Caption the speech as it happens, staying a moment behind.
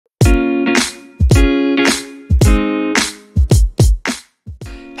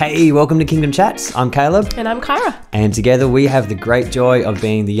Hey, welcome to Kingdom Chats. I'm Caleb. And I'm Kyra. And together we have the great joy of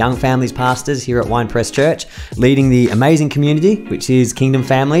being the young families pastors here at Winepress Church, leading the amazing community, which is Kingdom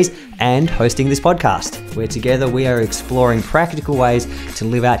Families, and hosting this podcast, where together we are exploring practical ways to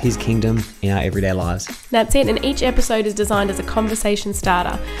live out His kingdom in our everyday lives. That's it. And each episode is designed as a conversation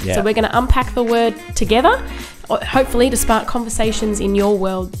starter. Yeah. So we're going to unpack the word together, hopefully to spark conversations in your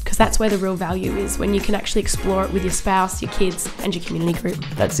world, because that's where the real value is, when you can actually explore it with your spouse, your kids, and your community group.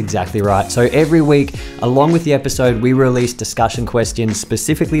 That's exactly right. So every week, along with the episode, we release discussion questions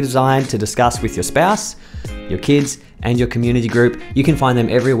specifically designed to discuss with your spouse, your kids, and your community group. You can find them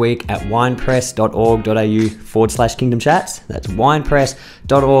every week at winepress.org.au/kingdom chats. That's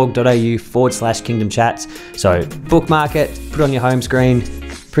winepress.org.au/kingdom chats. So bookmark it, put it on your home screen,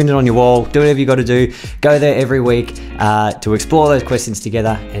 print it on your wall, do whatever you got to do. Go there every week to explore those questions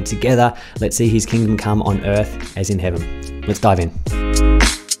together, and together let's see His kingdom come on earth as in heaven. Let's dive in.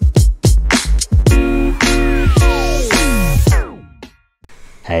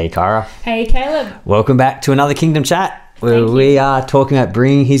 Hey Kyra. Hey Caleb. Welcome back to another Kingdom Chat, where we are talking about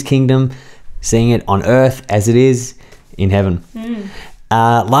bringing His kingdom, seeing it on earth as it is in heaven.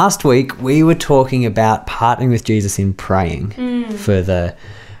 Last week we were talking about partnering with Jesus in praying for the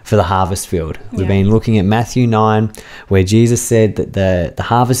harvest field. We've been looking at Matthew 9, where Jesus said that the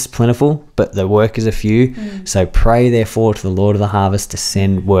harvest is plentiful, but the workers are few. So pray therefore to the Lord of the harvest to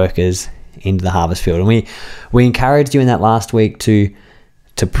send workers into the harvest field. And we encouraged you in that last week to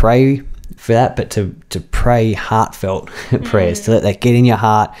pray for that, but to pray heartfelt prayers, to let that get in your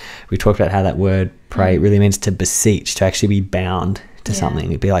heart. We talked about how that word pray really means to beseech, to actually be bound to something.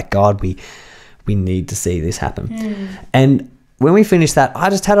 It'd be like, God, we need to see this happen. And when we finished that, I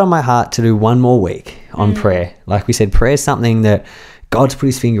just had on my heart to do one more week on prayer. Like we said, prayer is something that God's put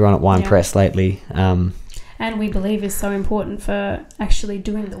His finger on at Winepress lately. And we believe is so important for actually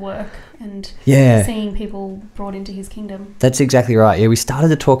doing the work and seeing people brought into His kingdom. That's exactly right. Yeah, we started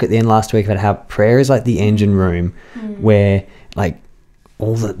to talk at the end last week about how prayer is like the engine room where like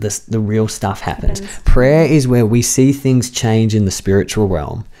all the real stuff happens. Prayer is where we see things change in the spiritual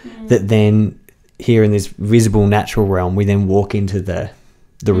realm that then here in this visible natural realm, we then walk into the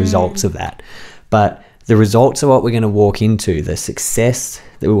results of that. But the results are what we're going to walk into, the success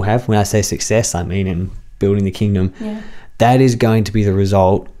that we'll have. When I say success, I mean in building the kingdom. That is going to be the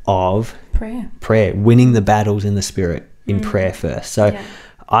result of prayer, winning the battles in the spirit in prayer first. So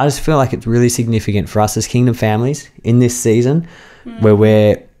I just feel like it's really significant for us as kingdom families in this season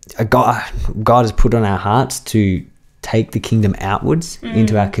where God has put on our hearts to take the kingdom outwards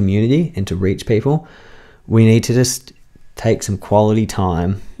into our community and to reach people. We need to just take some quality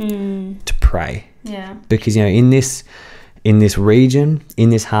time to pray. Because in this region, in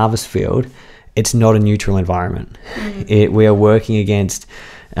this harvest field, it's not a neutral environment. We are working against,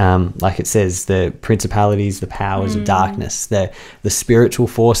 like it says, the principalities, the powers of darkness, the spiritual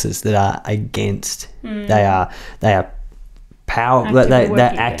forces that are against. They are power.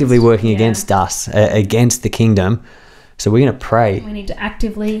 They're actively working against us, against the kingdom. So we're going to pray. We need to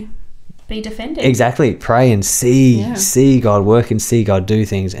actively be defended. Exactly. Pray and see God work and see God do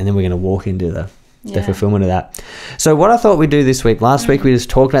things, and then we're going to walk into the fulfillment of that. So what I thought we'd do this week, last week we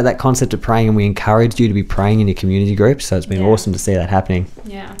just talked about that concept of praying, and we encouraged you to be praying in your community groups. So it's been awesome to see that happening.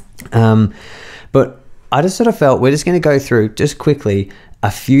 But I just sort of felt we're just going to go through just quickly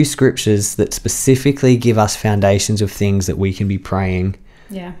a few scriptures that specifically give us foundations of things that we can be praying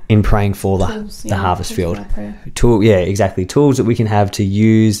in praying for the harvest field. Tools that we can have to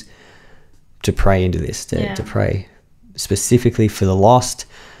use to pray into this, to pray specifically for the lost,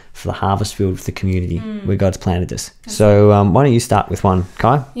 for the harvest field, for the community where God's planted this. So why don't you start with one,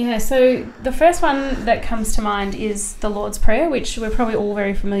 Kai? So the first one that comes to mind is the Lord's Prayer, which we're probably all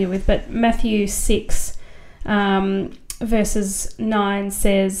very familiar with, but Matthew 6 verses 9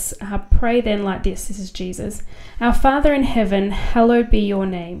 says, pray then like this is Jesus. Our Father in heaven, hallowed be your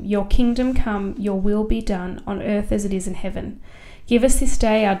name. Your kingdom come, your will be done on earth as it is in heaven. Give us this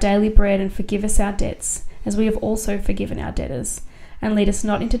day our daily bread, and forgive us our debts, as we have also forgiven our debtors. And lead us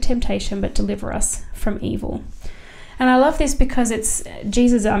not into temptation, but deliver us from evil. And I love this because it's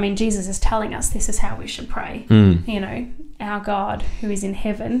Jesus. I mean, Jesus is telling us this is how we should pray. Our God who is in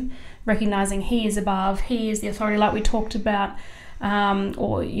heaven, recognizing He is above, He is the authority, like we talked about,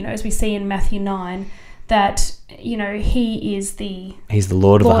 as we see in Matthew 9, that, He's the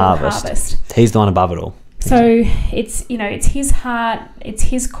Lord of the harvest. He's the one above it all. So it's His heart, it's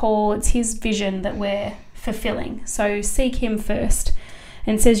His call, it's His vision that we're fulfilling. So seek Him first.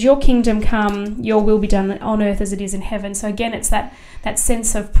 And it says, your kingdom come, your will be done on earth as it is in heaven. So again, it's that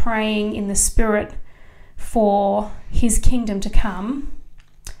sense of praying in the spirit for His kingdom to come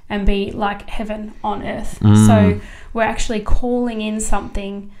and be like heaven on earth. So we're actually calling in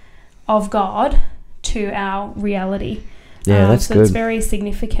something of God to our reality. Yeah, that's so good. It's very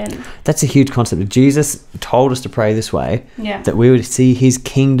significant. That's a huge concept. Jesus told us to pray this way, that we would see his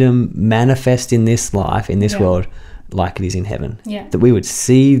kingdom manifest in this life, in this world, like it is in heaven. That we would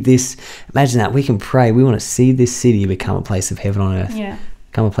see this. Imagine that. We can pray. We want to see this city become a place of heaven on earth.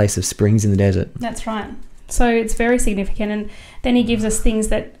 Become a place of springs in the desert. That's right. So it's very significant. And then he gives us things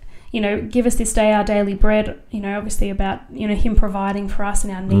that, give us this day our daily bread, obviously about, him providing for us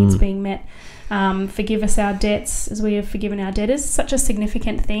and our needs being met. Forgive us our debts as we have forgiven our debtors. Such a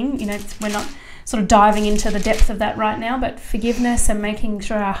significant thing. We're not sort of diving into the depth of that right now, but forgiveness and making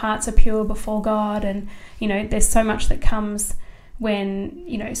sure our hearts are pure before God. And, there's so much that comes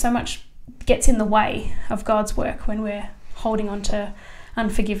when, so much gets in the way of God's work when we're holding on to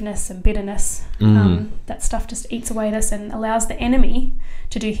unforgiveness and bitterness. That stuff just eats away at us and allows the enemy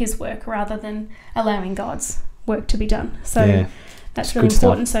to do his work rather than allowing God's work to be done. So that's really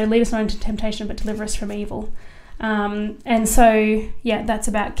important. So lead us not into temptation, but deliver us from evil. And so, that's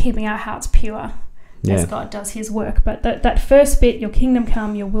about keeping our hearts pure as God does his work. But that first bit, your kingdom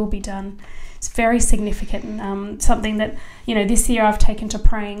come, your will be done, it's very significant. And something that, this year I've taken to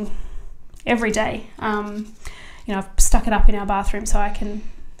praying every day. I've stuck it up in our bathroom so I can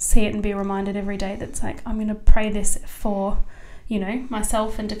see it and be reminded every day that's like, I'm going to pray this for,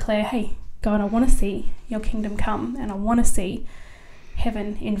 myself and declare, hey, God, I want to see your kingdom come and I want to see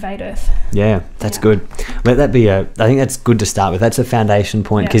heaven invade earth. Yeah, that's good. Let that be I think that's good to start with. That's a foundation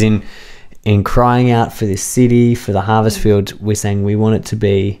point, because in crying out for this city, for the harvest field, we're saying we want it to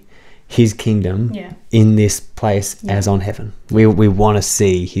be his kingdom in this place as on heaven. We want to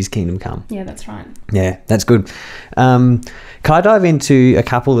see his kingdom come. Yeah, that's right. Yeah, that's good. Can I dive into a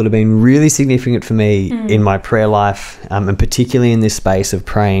couple that have been really significant for me in my prayer life, and particularly in this space of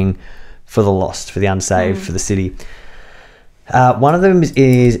praying for the lost, for the unsaved, for the city? One of them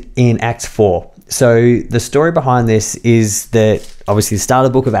is in Acts 4. So the story behind this is that obviously the start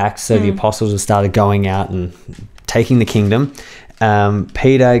of the book of Acts, so the apostles have started going out and taking the kingdom.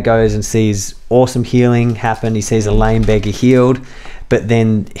 Peter goes and sees awesome healing happen. He sees a lame beggar healed, but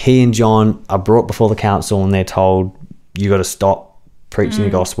then he and John are brought before the council and they're told, you got to stop preaching the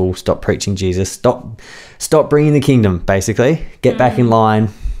gospel, stop preaching Jesus, stop bringing the kingdom, basically. Get back in line,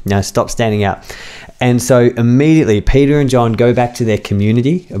 stop standing out. And so immediately Peter and John go back to their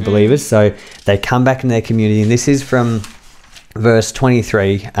community of believers. So they come back in their community, and this is from verse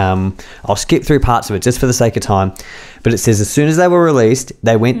 23. I'll skip through parts of it just for the sake of time. But it says, as soon as they were released,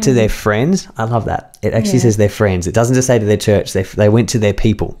 they went to their friends. I love that. It actually says their friends. It doesn't just say to their church. They went to their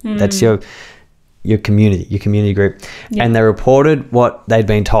people. That's your community, your community group. And they reported what they'd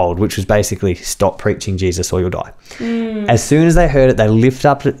been told, which was basically stop preaching Jesus or you'll die. As soon as they heard it, they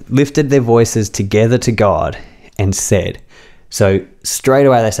lifted their voices together to God and said, so straight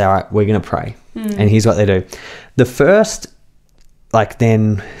away they say, all right, we're going to pray. And here's what they do. The first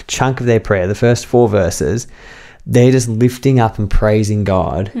chunk of their prayer, the first 4 verses, they're just lifting up and praising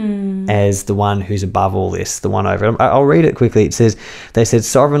God as the one who's above all this, the one over it. I'll read it quickly. It says, they said,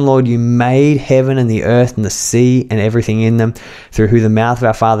 Sovereign Lord, you made heaven and the earth and the sea and everything in them, through who the mouth of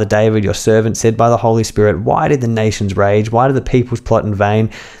our father David, your servant, said by the Holy Spirit, why did the nations rage? Why did the peoples plot in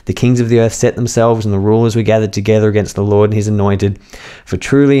vain? The kings of the earth set themselves, and the rulers were gathered together against the Lord and his anointed. For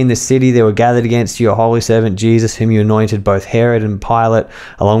truly in this city there were gathered against you your holy servant Jesus, whom you anointed, both Herod and Pilate,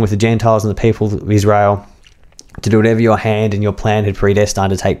 along with the Gentiles and the people of Israel, to do whatever your hand and your plan had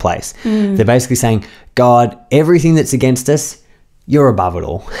predestined to take place. They're basically saying, God, everything that's against us, you're above it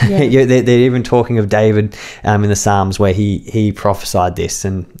all. They're even talking of David in the Psalms, where he prophesied this,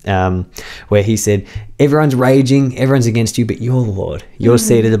 and where he said, everyone's raging, everyone's against you, but you're the Lord. You're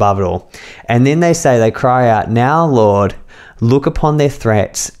seated above it all. And then they cry out, now, Lord, look upon their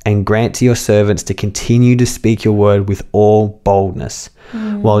threats and grant to your servants to continue to speak your word with all boldness,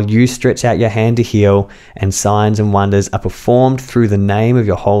 while you stretch out your hand to heal, and signs and wonders are performed through the name of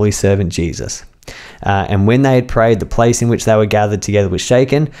your holy servant Jesus. And when they had prayed, the place in which they were gathered together was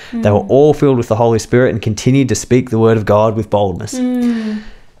shaken. They were all filled with the Holy Spirit and continued to speak the word of God with boldness.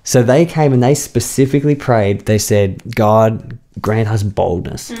 So they came and they specifically prayed. They said, God, grant us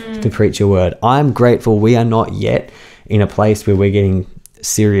boldness to preach your word. I'm grateful we are not yet in a place where we're getting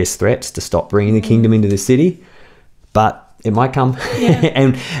serious threats to stop bringing the kingdom into the city, but it might come.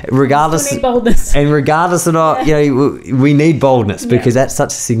 And regardless of not, we need boldness, because that's such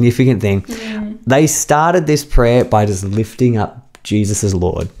a significant thing. They started this prayer by just lifting up Jesus as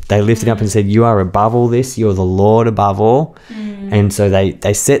Lord. They lifted up and said, you are above all this, you're the Lord above all. And so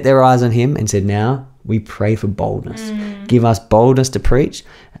they set their eyes on him and said, now we pray for boldness. Give us boldness to preach.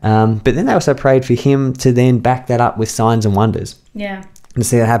 But then they also prayed for him to then back that up with signs and wonders. Yeah. And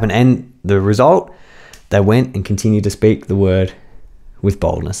see that happen. And the result, they went and continued to speak the word with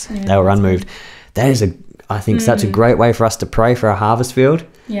boldness. Yeah, they were unmoved. That is, I think, such a great way for us to pray for our harvest field,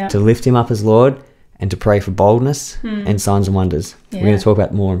 to lift him up as Lord, and to pray for boldness and signs and wonders. Yeah. We're going to talk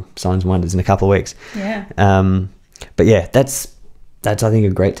about more signs and wonders in a couple of weeks. Yeah. But yeah, that's I think, a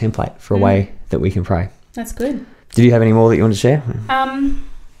great template for a way that we can pray. That's good. Did you have any more that you want to share?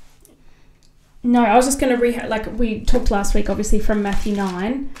 No, I was just going to like we talked last week, obviously, from Matthew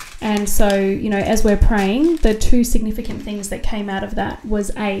 9. And so, you know, as we're praying, the two significant things that came out of that was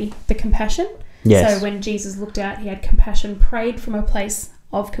the compassion. Yes. So when Jesus looked out, he had compassion, prayed from a place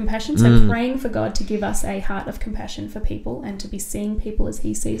of compassion. So praying for God to give us a heart of compassion for people and to be seeing people as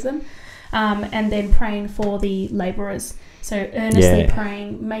he sees them. And then praying for the labourers. So earnestly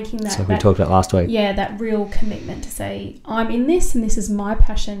praying, making that... So we talked about last week. Yeah, that real commitment to say, I'm in this and this is my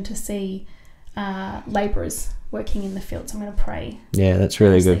passion to see labourers working in the fields. I'm going to pray. Yeah, that's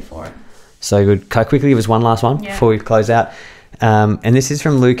really good. For it. So good. Can I quickly give us one last one before we close out? And this is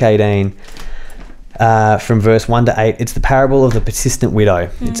from Luke 18, from verse 1 to 8. It's the parable of the persistent widow.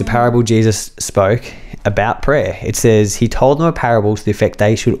 It's a parable Jesus spoke about prayer. It says, he told them a parable to the effect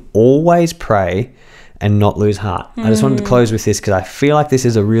they should always pray and not lose heart. I just wanted to close with this because I feel like this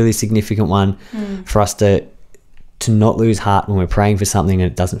is a really significant one for us to not lose heart when we're praying for something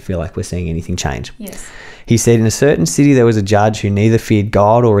and it doesn't feel like we're seeing anything change. Yes. He said, in a certain city there was a judge who neither feared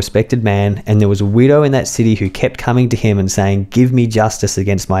God or respected man, and there was a widow in that city who kept coming to him and saying, give me justice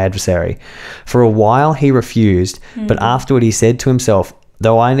against my adversary. For a while he refused, but afterward he said to himself,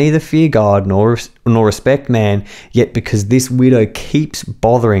 though I neither fear God nor respect man, yet because this widow keeps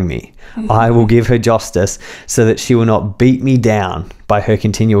bothering me, I will give her justice so that she will not beat me down by her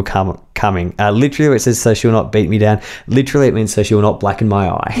continual coming. Literally, it says, so she will not beat me down. Literally, it means so she will not blacken my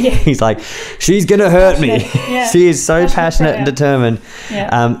eye. Yeah. He's like, she's going to hurt me. Yeah. She is so passionate and determined.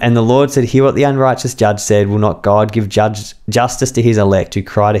 Yeah. And the Lord said, hear what the unrighteous judge said. Will not God give justice to his elect who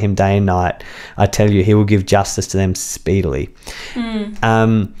cry to him day and night? I tell you, he will give justice to them speedily.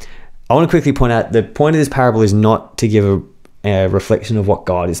 I want to quickly point out, the point of this parable is not to give a reflection of what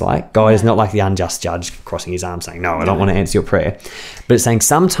God is like. God is not like the unjust judge crossing his arms saying, no, I don't want to answer your prayer. But it's saying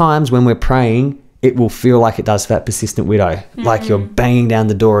sometimes when we're praying, it will feel like it does for that persistent widow, like you're banging down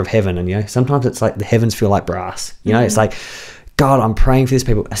the door of heaven. And, you know, sometimes it's like the heavens feel like brass. You know, it's like, God, I'm praying for these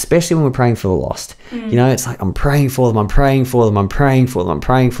people, especially when we're praying for the lost. You know, it's like, I'm praying for them, I'm praying for them, I'm praying for them, I'm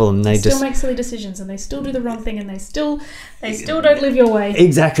praying for them. And they still make silly decisions and they still do the wrong thing and they still don't live your way.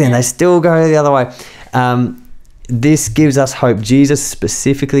 Exactly. And they still go the other way. This gives us hope. Jesus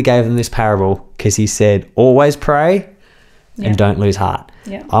specifically gave them this parable because he said, always pray and don't lose heart.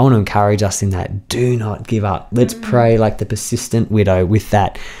 Yeah. I want to encourage us in that. Do not give up. Let's pray like the persistent widow with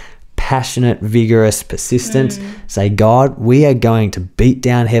that passionate, vigorous persistence. Say, God, we are going to beat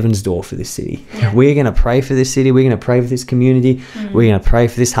down heaven's door for this city. Yeah. We're going to pray for this city. We're going to pray for this community. We're going to pray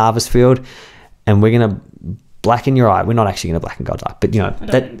for this harvest field. And we're going to blacken your eye. We're not actually going to blacken God's eye, but you know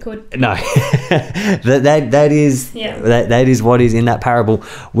that that is what is in that parable.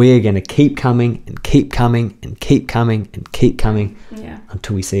 We are going to keep coming and keep coming and keep coming and keep coming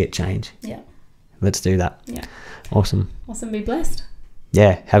until we see it change. Yeah, let's do that. Yeah, awesome. Be blessed.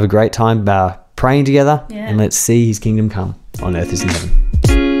 Yeah, have a great time praying together, and let's see His kingdom come on earth as in heaven.